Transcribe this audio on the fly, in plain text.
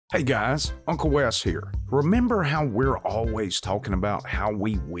Hey guys, Uncle Wes here. Remember how we're always talking about how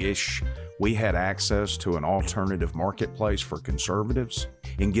we wish we had access to an alternative marketplace for conservatives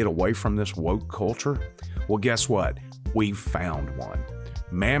and get away from this woke culture? Well, guess what? We found one.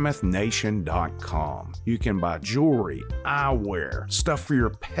 MammothNation.com. You can buy jewelry, eyewear, stuff for your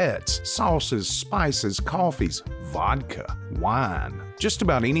pets, sauces, spices, coffees, vodka, wine. Just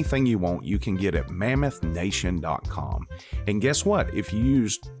about anything you want, you can get at MammothNation.com. And guess what? If you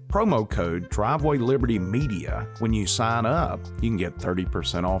use promo code Driveway Liberty Media when you sign up, you can get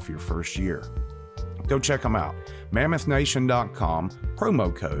 30% off your first year. Go check them out. MammothNation.com,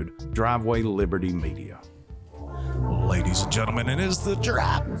 promo code Driveway Liberty Media. Ladies and gentlemen, it is the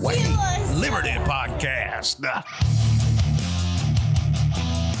Driveway Liberty Podcast.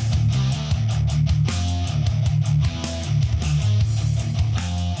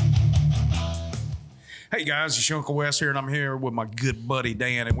 Hey guys, it's your Uncle Wes here, and I'm here with my good buddy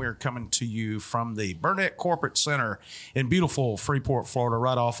Dan, and we're coming to you from the Burnett Corporate Center in beautiful Freeport, Florida,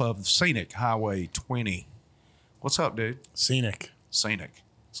 right off of scenic Highway 20. What's up, dude? Scenic. It's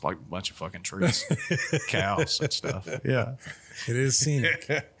like a bunch of fucking trees, cows and stuff. Yeah. It is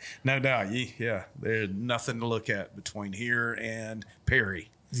scenic. No doubt. Yeah. There's nothing to look at between here and Perry.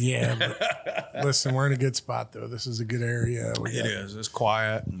 Yeah. But listen, we're in a good spot, though. This is a good area. It is. It's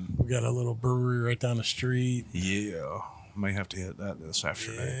quiet. We got a little brewery right down the street. Yeah. May have to hit that this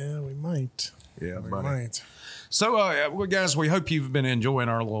afternoon. Yeah, we might. Yeah, we buddy. might. So, well, guys, we hope you've been enjoying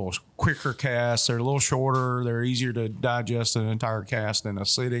our little quicker casts. They're a little shorter. They're easier to digest an entire cast in a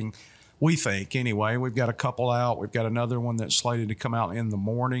sitting, we think, anyway. We've got a couple out. We've got another one that's slated to come out in the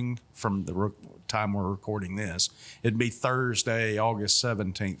morning from the time we're recording this. It'd be Thursday, August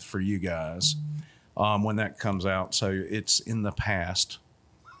 17th for you guys when that comes out. So it's in the past.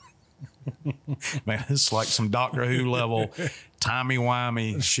 Man, it's like some Doctor Who level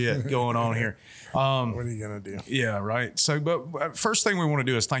timey-wimey shit going on here. What are you going to do? Yeah, right. So, but first thing we want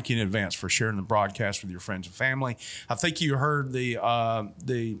to do is thank you in advance for sharing the broadcast with your friends and family. I think you heard the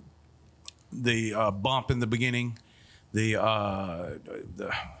bump in the beginning. The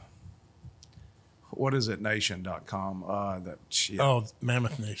what is it? Nation.com. That shit. Oh,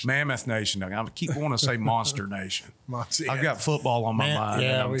 Mammoth Nation. MammothNation.com. I keep wanting to say Monster Nation. Yeah. I've got football on my mind,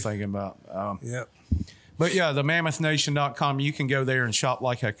 and I'm thinking about. Yep. But yeah, the MammothNation.com, you can go there and shop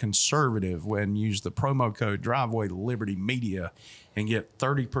like a conservative and use the promo code Driveway Liberty Media and get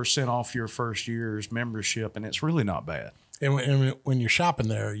 30% off your first year's membership, and it's really not bad. And when you're shopping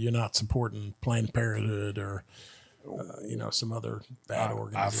there, you're not supporting Planned Parenthood or, some other bad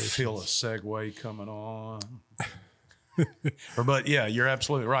organizations. I feel a segue coming on. But yeah, you're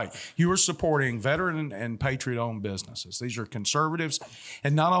absolutely right. You are supporting veteran and patriot-owned businesses. These are conservatives,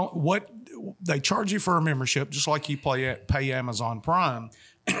 and not all, what they charge you for a membership, just like you pay Amazon Prime,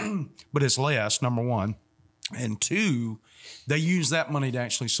 but it's less. Number one, and two, they use that money to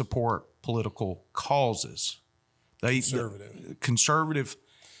actually support political causes. Conservative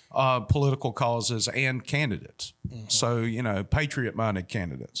political causes and candidates. Mm-hmm. So patriot-minded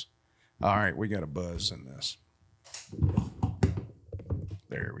candidates. All right, we got a buzz in this.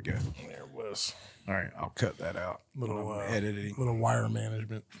 There we go. There it was. All right, I'll cut that out. Little editing. Little wire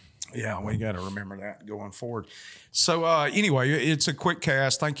management. Yeah, we got to remember that going forward. So anyway, it's a quick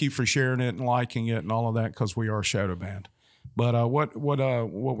cast. Thank you for sharing it and liking it and all of that, because we are Shadow Band. But what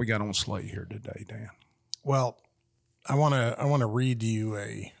we got on slate here today, Dan? Well, I want to read you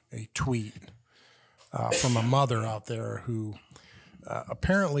a tweet from a mother out there who.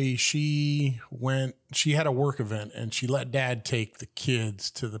 Apparently she had a work event and she let dad take the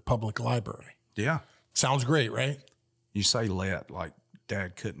kids to the public library. Yeah. Sounds great, right? You say let, like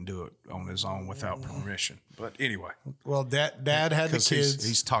dad couldn't do it on his own without permission. But anyway. Well, dad had the kids.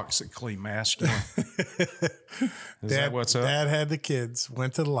 He's toxically masculine. Is that what's up? Dad had the kids,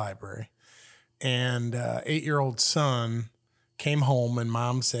 went to the library, and 8-year-old son came home and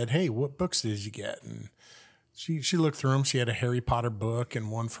mom said, "Hey, what books did you get?" And She looked through them. She had a Harry Potter book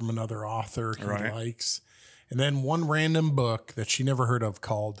and one from another author he likes. And then one random book that she never heard of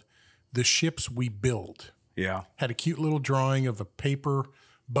called The Ships We Build. Yeah. Had a cute little drawing of a paper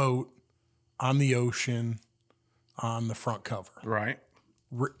boat on the ocean on the front cover. Right.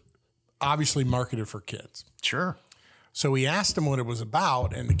 Obviously marketed for kids. Sure. So he asked him what it was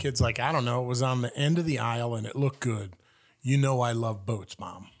about, and the kid's like, I don't know. It was on the end of the aisle, and it looked good. You know I love boats,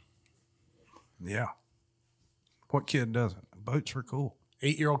 Mom. Yeah. What kid doesn't? Boats are cool.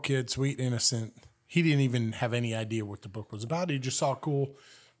 8-year-old kid, sweet, innocent. He didn't even have any idea what the book was about. He just saw a cool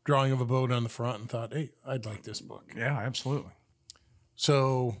drawing of a boat on the front and thought, hey, I'd like this book. Yeah, absolutely.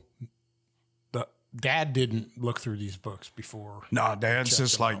 So Dad didn't look through these books before. No, Dad's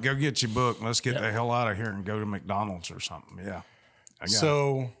just them like, out. go get your book. Let's get the hell out of here and go to McDonald's or something. Yeah. I got it.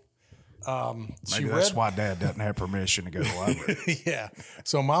 So Maybe that's why Dad doesn't have permission to go to the library. yeah.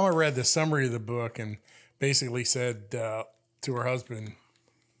 So Mama read the summary of the book and basically said to her husband,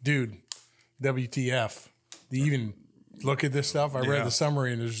 dude, WTF. Do you even look at this stuff? I read the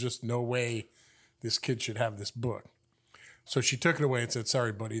summary and there's just no way this kid should have this book. So she took it away and said,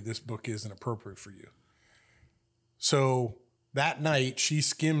 sorry, buddy, this book isn't appropriate for you. So that night she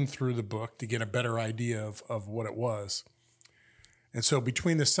skimmed through the book to get a better idea of what it was. And so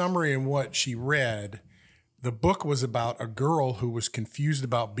between the summary and what she read, the book was about a girl who was confused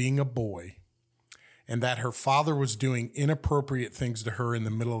about being a boy and that her father was doing inappropriate things to her in the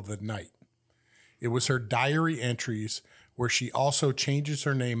middle of the night. It was her diary entries where she also changes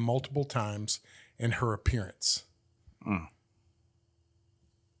her name multiple times and her appearance.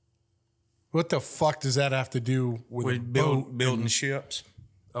 What the fuck does that have to do with a boat building ships?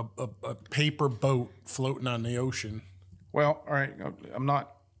 A paper boat floating on the ocean? Well, all right, I'm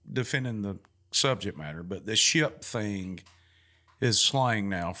not defending the subject matter, but the ship thing is slang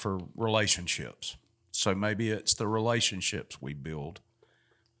now for relationships. So maybe it's the relationships we build,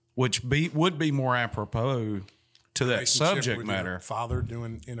 which would be more apropos to that subject with matter. Your father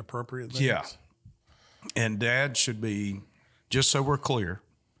doing inappropriate things? Yeah. And Dad should be, just so we're clear,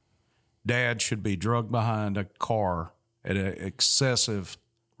 Dad should be drugged behind a car at an excessive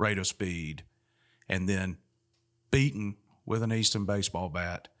rate of speed and then beaten with an Easton baseball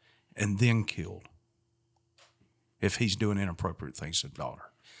bat and then killed if he's doing inappropriate things to his daughter.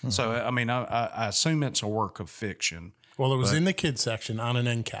 Mm-hmm. So, I mean, I assume it's a work of fiction. Well, it was in the kids section on an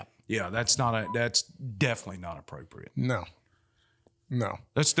end cap. Yeah, that's definitely not appropriate. No.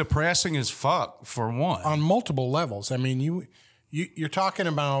 That's depressing as fuck, for one. On multiple levels. I mean, you're talking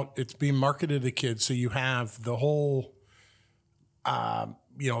about it's being marketed to kids, so you have the whole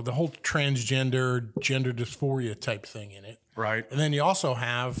the whole transgender, gender dysphoria type thing in it. Right. And then you also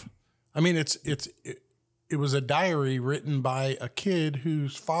have, I mean, it was a diary written by a kid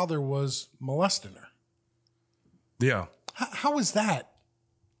whose father was molesting her. Yeah. How is that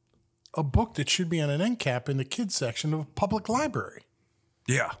a book that should be on an end cap in the kids section of a public library?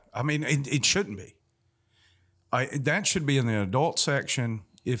 Yeah. I mean, it shouldn't be. That should be in the adult section,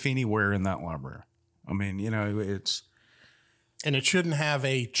 if anywhere in that library. I mean, it's... And it shouldn't have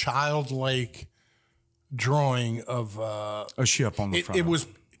a childlike drawing of a ship on the front. It was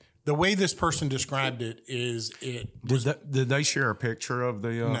the way this person described it. Did they share a picture of the?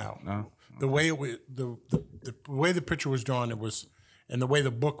 No. The way the way the picture was drawn, and the way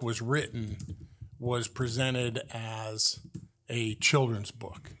the book was written was presented as a children's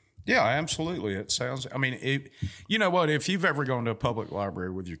book. Yeah, absolutely. It sounds. I mean, you know what? If you've ever gone to a public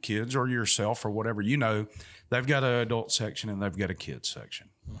library with your kids or yourself or whatever, they've got an adult section and they've got a kids section.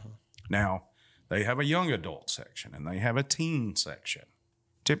 Mm-hmm. Now, they have a young adult section and they have a teen section,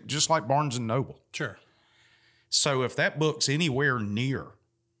 just like Barnes and Noble. Sure. So if that book's anywhere near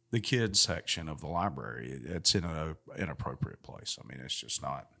the kids section of the library, it's in an inappropriate place. I mean, it's just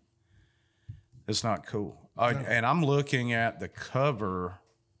not. It's not cool. No. And I'm looking at the cover.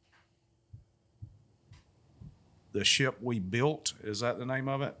 The Ship We Built, is that the name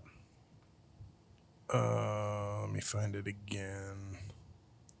of it? Let me find it again.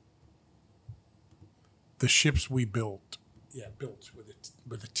 The Ships We Built. Yeah, built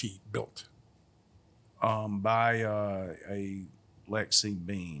with a T, built. By a Lexi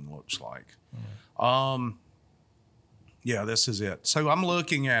Bean, looks like. Yeah, this is it. So I'm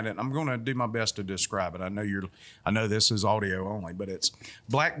looking at it. I'm going to do my best to describe it. I know this is audio only, but it's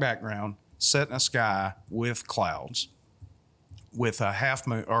black background, set in a sky with clouds, with a half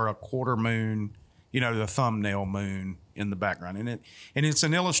moon or a quarter moon, the thumbnail moon in the background. And it's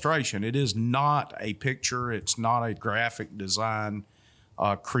an illustration. It is not a picture. It's not a graphic design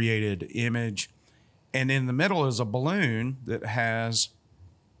created image. And in the middle is a balloon that has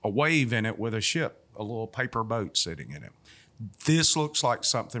a wave in it with a ship, a little paper boat sitting in it. This looks like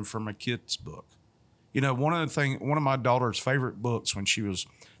something from a kid's book. One of my daughter's favorite books when she was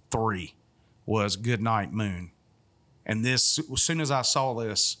 3 was Goodnight Moon. And this, as soon as I saw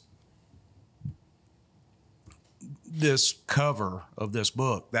this cover of this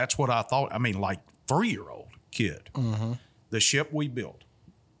book, that's what I thought. I mean, like 3-year-old kid. Mm-hmm. The Ship We Built.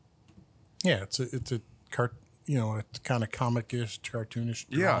 Yeah, it's a it's kind of comic-ish, cartoonish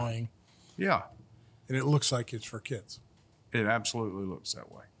drawing. Yeah. And it looks like it's for kids. It absolutely looks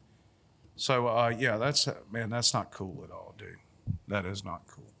that way. So, that's not cool at all, dude. That is not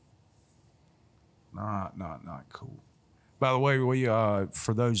cool. Not cool. By the way, we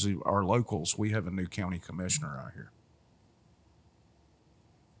for those who are locals, we have a new county commissioner out here.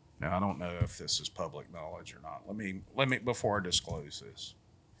 Now, I don't know if this is public knowledge or not. Let me before I disclose this.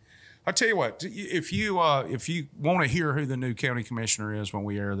 I tell you what, if you want to hear who the new county commissioner is when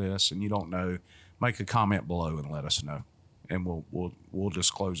we air this, and you don't know, make a comment below and let us know, and we'll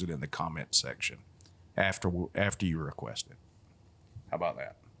disclose it in the comment section after you request it. How about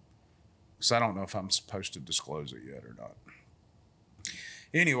that? Because I don't know if I'm supposed to disclose it yet or not.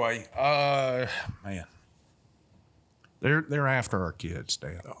 Anyway, man, they're after our kids,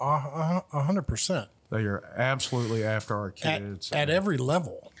 Dan. 100%. They are absolutely after our kids at every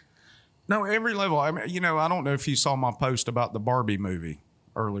level. No, every level. I mean, I don't know if you saw my post about the Barbie movie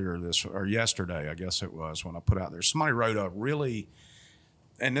earlier yesterday, I guess it was, when I put out there. Somebody wrote a really,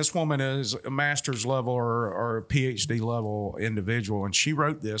 and this woman is a master's level or a PhD level individual, and she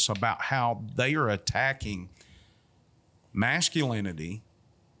wrote this about how they are attacking masculinity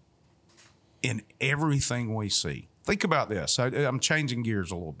in everything we see. Think about this. I'm changing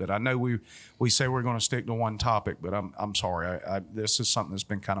gears a little bit. I know we say we're going to stick to one topic, but I'm sorry. This is something that's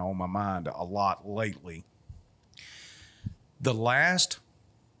been kind of on my mind a lot lately. The last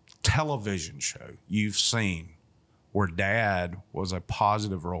television show you've seen where dad was a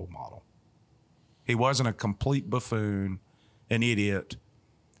positive role model. He wasn't a complete buffoon, an idiot,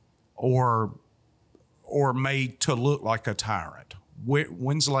 or made to look like a tyrant.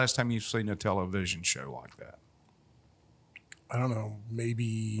 When's the last time you've seen a television show like that? I don't know,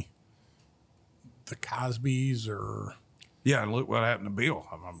 maybe the Cosbys or... Yeah, and look what happened to Bill.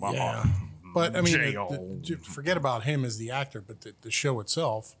 Yeah. But, I mean, forget about him as the actor, but the show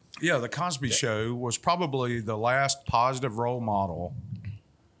itself. Yeah, the Cosby Show was probably the last positive role model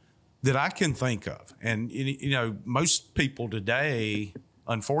that I can think of. And, most people today,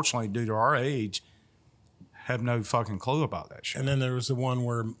 unfortunately, due to our age, have no fucking clue about that show. And then there was the one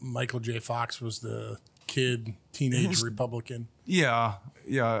where Michael J. Fox was the teenage Republican. Yeah,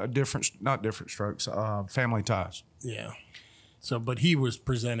 not different strokes, Family Ties. Yeah. So, but he was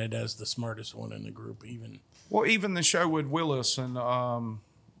presented as the smartest one in the group, even. Well, even the show with Willis and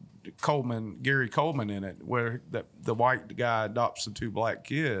Gary Coleman in it, where the white guy adopts the two black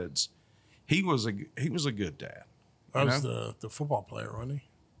kids, he was a good dad. That was the football player, wasn't he?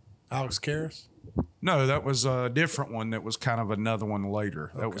 Alex Karras? No, that was a different one. That was kind of another one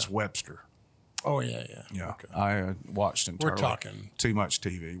later. That was Webster. Oh, yeah. Okay. I watched entirely. We're talking too much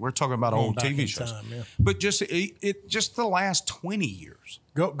TV. We're talking about old TV shows. Time, yeah. But just the last 20 years.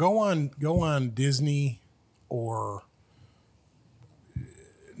 Go on Disney or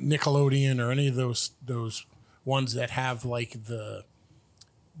Nickelodeon or any of those ones that have like the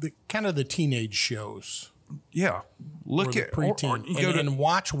kind of the teenage shows. Yeah. Look at preteen and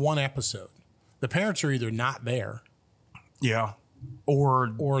watch one episode. The parents are either not there. Yeah.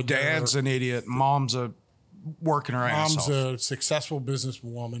 Or dad's an idiot, mom's working her ass off. Mom's a successful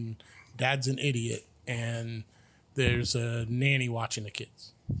businesswoman, dad's an idiot, and there's a nanny watching the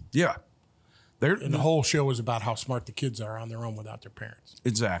kids. Yeah. And the whole show is about how smart the kids are on their own without their parents.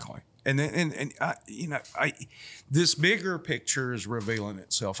 Exactly. And this bigger picture is revealing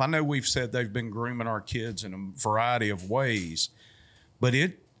itself. I know we've said they've been grooming our kids in a variety of ways, but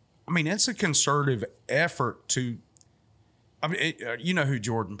it's a concerted effort to. You know who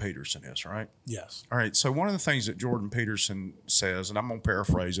Jordan Peterson is, right? Yes. All right. So one of the things that Jordan Peterson says, and I'm going to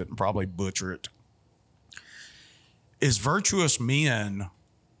paraphrase it and probably butcher it, is virtuous men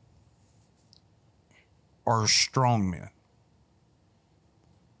are strong men.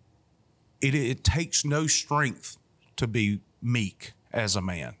 It takes no strength to be meek as a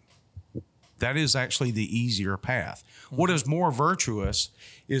man. That is actually the easier path. Mm-hmm. What is more virtuous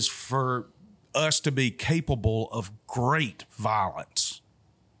is for us to be capable of great violence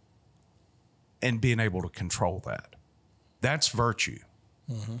and being able to control that. That's virtue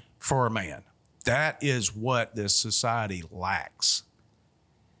for a man. That is what this society lacks,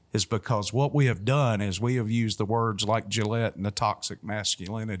 is because what we have done is we have used the words like Gillette and the toxic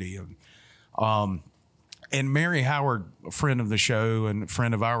masculinity. And Mary Howard, a friend of the show and a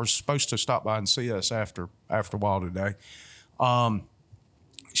friend of ours, supposed to stop by and see us after a while today.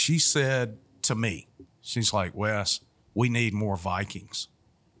 She said to me, she's like, Wes, we need more Vikings.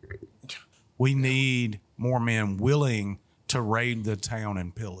 We need more men willing to raid the town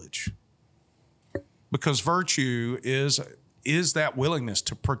and pillage. Because virtue is that willingness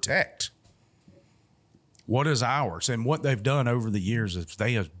to protect what is ours. And what they've done over the years is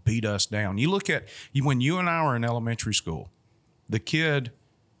they have beat us down. You look at when you and I were in elementary school, the kid,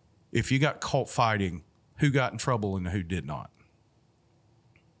 if you got caught fighting, who got in trouble and who did not?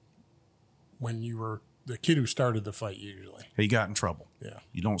 When you were the kid who started the fight usually. He got in trouble. Yeah.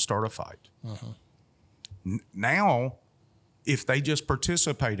 You don't start a fight. Now, if they just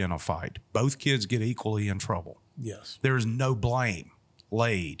participate in a fight, both kids get equally in trouble. Yes. There is no blame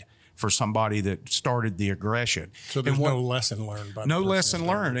laid for somebody that started the aggression. So there's no lesson learned. By no lesson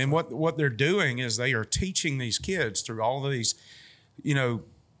learned. And what they're doing is they are teaching these kids through all of these, you know,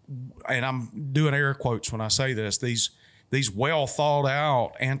 and I'm doing air quotes when I say this, these well thought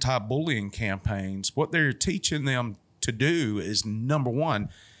out anti-bullying campaigns. What they're teaching them to do is, number one,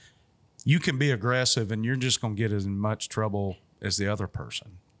 you can be aggressive and you're just going to get as much trouble as the other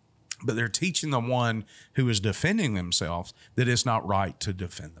person. But they're teaching the one who is defending themselves that it's not right to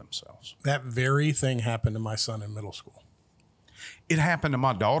defend themselves. That very thing happened to my son in middle school. It happened to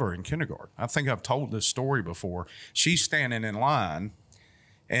my daughter in kindergarten. I think I've told this story before. She's standing in line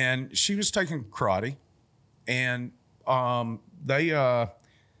and she was taking karate, and there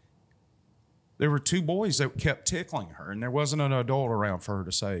were two boys that kept tickling her, and there wasn't an adult around for her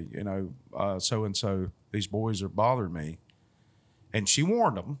to say, you know, so-and-so, these boys are bothering me. And she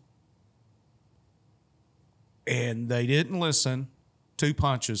warned them, and they didn't listen. 2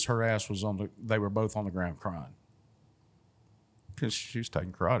 punches, her ass was they were both on the ground crying. Because she was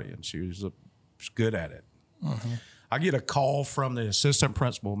taking karate, and she was good at it. I get a call from the assistant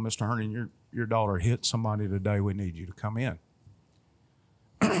principal, Mr. Herndon, your daughter hit somebody today. We need you to come in.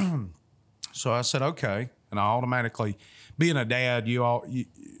 So I said, okay. And I automatically, being a dad,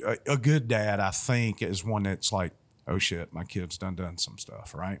 a good dad, I think, is one that's like, oh shit, my kid's done some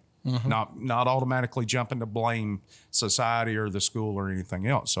stuff, right? Not automatically jumping to blame society or the school or anything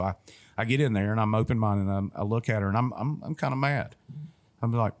else. So I get in there and I'm open-minded and I look at her and I'm kind of mad.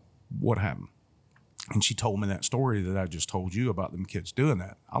 I'm like, what happened? And she told me that story that I just told you about them kids doing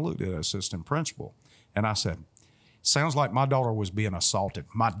that. I looked at the assistant principal and I said, sounds like my daughter was being assaulted.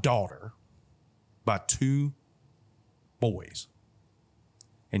 My daughter, by 2 boys.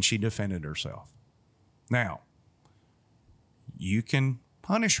 And she defended herself. Now, you can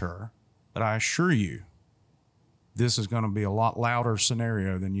punish her, but I assure you, this is going to be a lot louder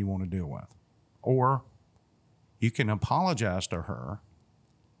scenario than you want to deal with. Or you can apologize to her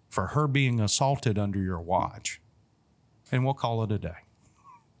for her being assaulted under your watch, and we'll call it a day.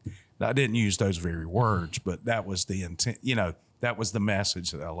 I didn't use those very words, but that was the intent. You know, that was the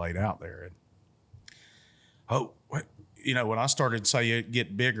message that I laid out there. And, when I started to say it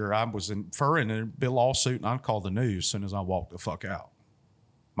get bigger, I was inferring it'd be a lawsuit, and I'd call the news as soon as I walked the fuck out.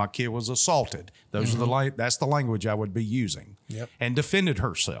 My kid was assaulted. Those are that's the language I would be using. Yep. And defended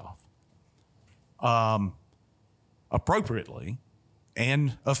herself appropriately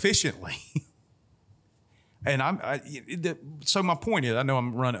and efficiently. And so my point is, I know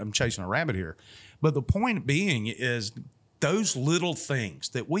I'm chasing a rabbit here, but the point being is those little things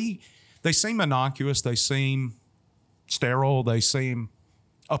that they seem innocuous, they seem sterile, they seem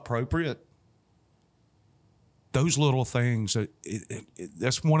appropriate. Those little things,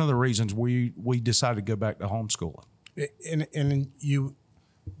 that's one of the reasons we decided to go back to homeschooling. And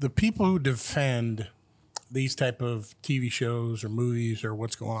the people who defend these type of TV shows or movies or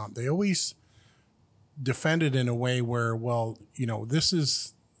what's going on, they always defend it in a way where, well, you know, this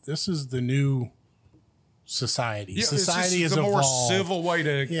is the new society. Yeah, society is a evolved. More civil way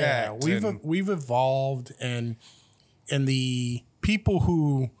to act. We've evolved, and the people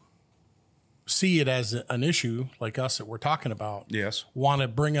who see it as an issue, like us that we're talking about, yes, want to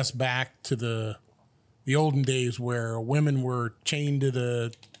bring us back to the olden days where women were chained to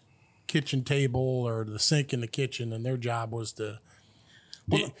the kitchen table or the sink in the kitchen, and their job was to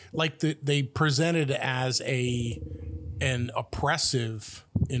they presented as an oppressive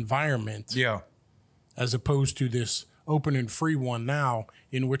environment, as opposed to this open and free one now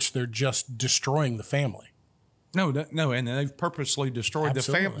in which they're just destroying the family. No, and they've purposely destroyed the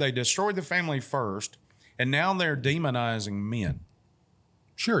family. They destroyed the family first, and now they're demonizing men.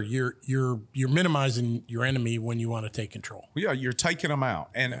 Sure, you're minimizing your enemy when you want to take control. Yeah, you're taking them out.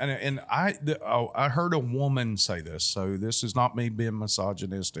 And I heard a woman say this, so this is not me being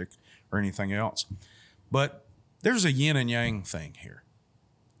misogynistic or anything else, but there's a yin and yang thing here.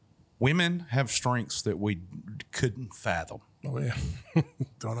 Women have strengths that we couldn't fathom. Oh yeah,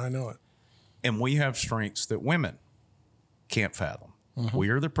 don't I know it? And we have strengths that women can't fathom. We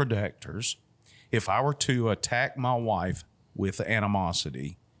are the protectors. If I were to attack my wife with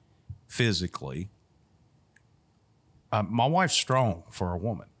animosity physically, my wife's strong for a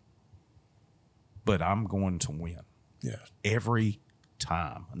woman, but I'm going to win. Yeah. Every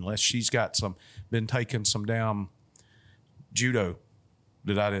time, unless she's got been taking some damn judo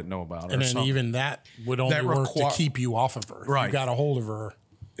that I didn't know about. And then even that would only work to keep you off of her. Right. You got a hold of her.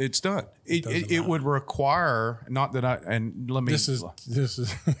 It's done. It would require, not that This is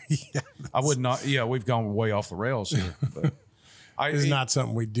yeah. I would not. Yeah, we've gone way off the rails here. But It's not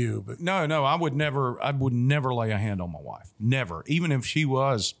something we do. But no, I would never lay a hand on my wife. Never, even if she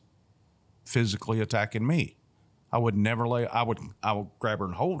was physically attacking me, I would never lay. I would grab her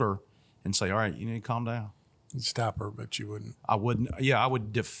and hold her and say, "All right, you need to calm down." Stop her, but you wouldn't. I wouldn't. Yeah, I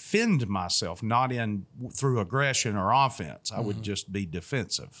would defend myself, not through aggression or offense. I would just be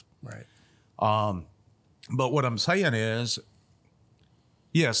defensive. Right. But what I'm saying is,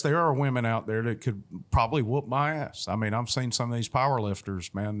 yes, there are women out there that could probably whoop my ass. I mean, I've seen some of these power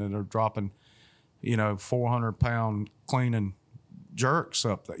lifters, man, that are dropping, 400-pound cleaning jerks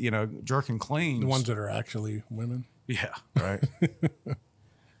up, jerking cleans. The ones that are actually women. Yeah, right.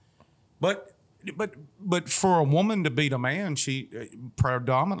 But for a woman to beat a man, she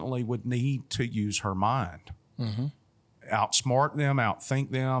predominantly would need to use her mind, outsmart them, outthink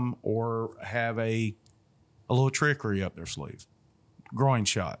them, or have a little trickery up their sleeve. Groin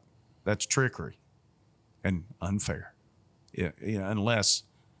shot, that's trickery and unfair. Yeah, unless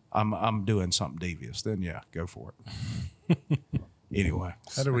I'm doing something devious, then yeah, go for it. Anyway,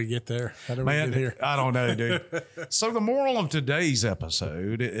 how do we get there? How do we get here? I don't know, dude. So the moral of today's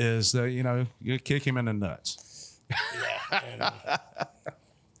episode is that you kick him in the nuts. Yeah,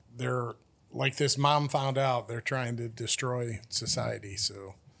 they're like this. Mom found out they're trying to destroy society.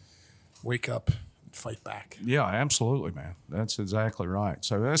 So wake up and fight back. Yeah, absolutely, man. That's exactly right.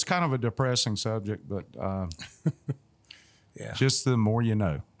 So that's kind of a depressing subject, but yeah, just the more you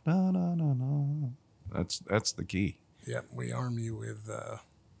know. No. That's the key. Yeah, we arm you with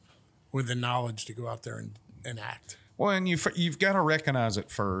the knowledge to go out there and act. Well, and you've got to recognize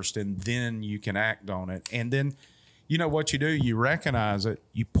it first, and then you can act on it. And then, what you do, you recognize it,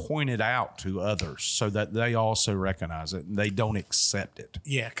 you point it out to others so that they also recognize it and they don't accept it.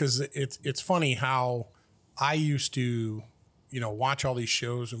 Yeah, because it's funny how I used to, watch all these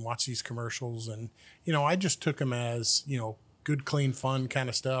shows and watch these commercials, and I just took them as good, clean, fun kind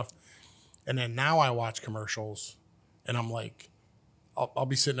of stuff. And then now I watch commercials. And I'm like, I'll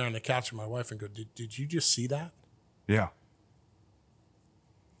be sitting there on the couch with my wife and go, did you just see that? Yeah.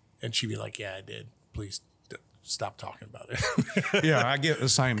 And she'd be like, yeah, I did. Please stop talking about it. Yeah, I get the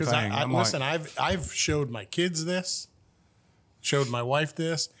same thing. Listen, I've showed my kids this, showed my wife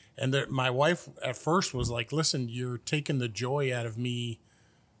this, and my wife at first was like, listen, you're taking the joy out of me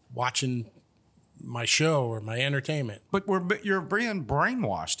watching my show or my entertainment. But you're being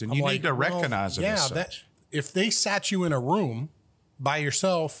brainwashed, and you need to recognize it as such. If they sat you in a room by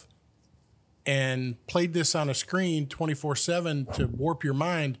yourself and played this on a screen 24/7 to warp your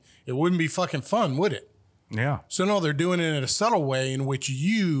mind, it wouldn't be fucking fun, would it? Yeah. So no, they're doing it in a subtle way in which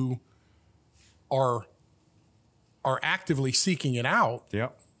you are actively seeking it out.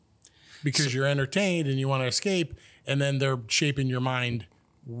 Yep. Because you're entertained and you want to escape, and then they're shaping your mind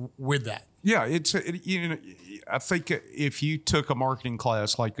with that. Yeah, I think if you took a marketing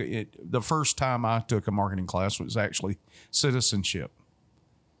class, the first time I took a marketing class was actually citizenship.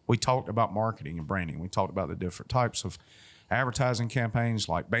 We talked about marketing and branding. We talked about the different types of advertising campaigns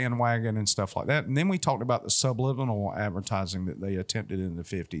like bandwagon and stuff like that. And then we talked about the subliminal advertising that they attempted in the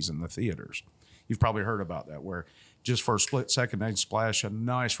 50s in the theaters. You've probably heard about that, where just for a split second, they'd splash a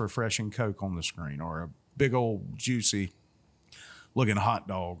nice, refreshing Coke on the screen, or a big old juicy looking hot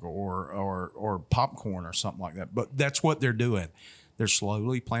dog or popcorn or something like that. But that's what they're doing. They're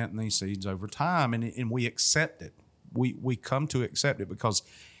slowly planting these seeds over time, and we accept it. We come to accept it because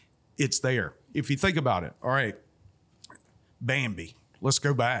it's there. If you think about it, all right, Bambi, let's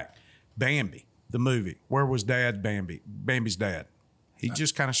go back. Bambi, the movie. Where was Dad Bambi's dad? He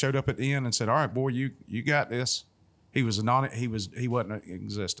just kind of showed up at the end and said, all right, boy, you got this. He wasn't in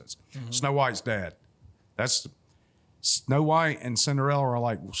existence. Mm-hmm. Snow White's dad. That's Snow White and Cinderella are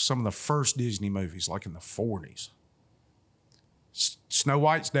like some of the first Disney movies, like in the 40s. Snow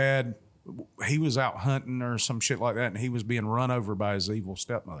White's dad, he was out hunting or some shit like that, and he was being run over by his evil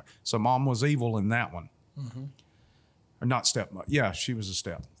stepmother. So mom was evil in that one. Mm-hmm. Or not stepmother. Yeah, she was a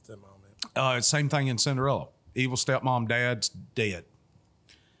stepmom. Same thing in Cinderella. Evil stepmom, dad's dead.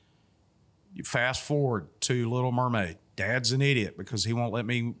 You fast forward to Little Mermaid. Dad's an idiot because he won't let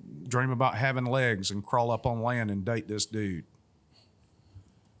me dream about having legs and crawl up on land and date this dude.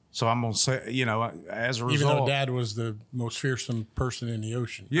 So I'm going to say, as a result. Even though Dad was the most fearsome person in the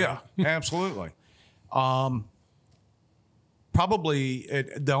ocean. Yeah, right? Absolutely. Probably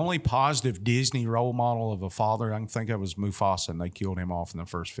the only positive Disney role model of a father I can think of was Mufasa, and they killed him off in the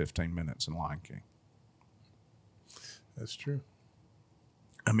first 15 minutes in Lion King. That's true.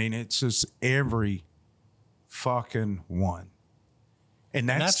 I mean, it's just every fucking one. And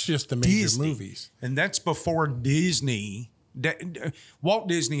that's just the major Disney. movies. And that's before Disney. Walt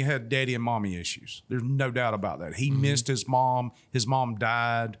Disney had daddy and mommy issues. There's no doubt about that. He missed his mom. His mom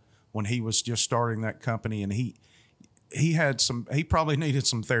died when he was just starting that company, and he probably needed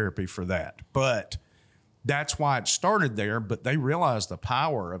some therapy for that. But that's why it started there. But they realized the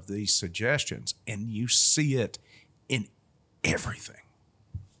power of these suggestions, and you see it in everything.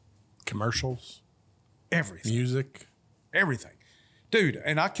 Commercials, Everything. music. Everything. Dude,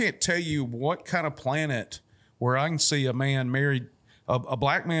 and I can't tell you what kind of planet where I can see a man married, a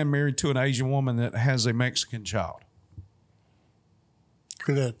black man married to an Asian woman that has a Mexican child.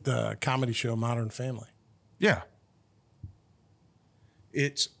 Look at that comedy show, Modern Family. Yeah.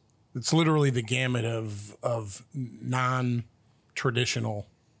 It's literally the gamut of non-traditional.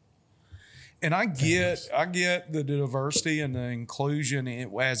 And I get the diversity and the inclusion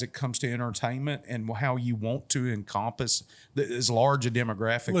as it comes to entertainment and how you want to encompass as large a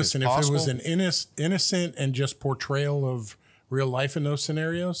demographic Listen, as possible. if it was an innocent and just portrayal of real life in those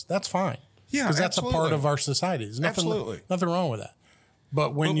scenarios, that's fine. Yeah, because that's absolutely. a part of our society. There's nothing wrong with that.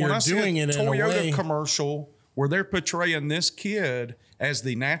 But when you're doing it in a way, commercial where they're portraying this kid as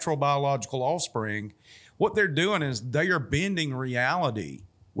the natural biological offspring, what they're doing is they are bending reality,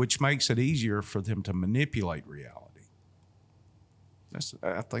 which makes it easier for them to manipulate reality.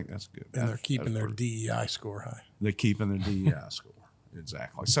 I think that's good. And they're keeping their DEI score high. They're keeping their DEI score.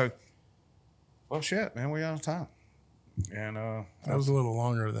 Exactly. So, well, shit, man, we out of time. And that was a little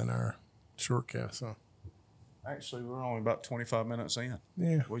longer than our shortcast, huh? Actually, we're only about 25 minutes in.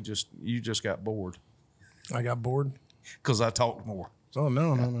 Yeah. You just got bored. I got bored? Because I talked more. Oh,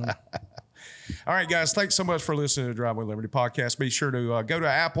 no. All right, guys, thanks so much for listening to the Drive with Liberty podcast. Be sure to go to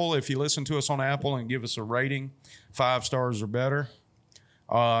Apple if you listen to us on Apple and give us a rating, 5 stars or better.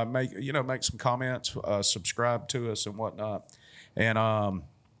 Make some comments, subscribe to us and whatnot. And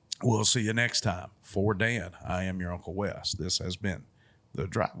we'll see you next time. For Dan, I am your Uncle Wes. This has been the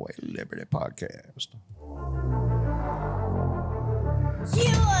Driveway Liberty podcast.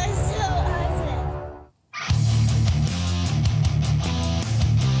 You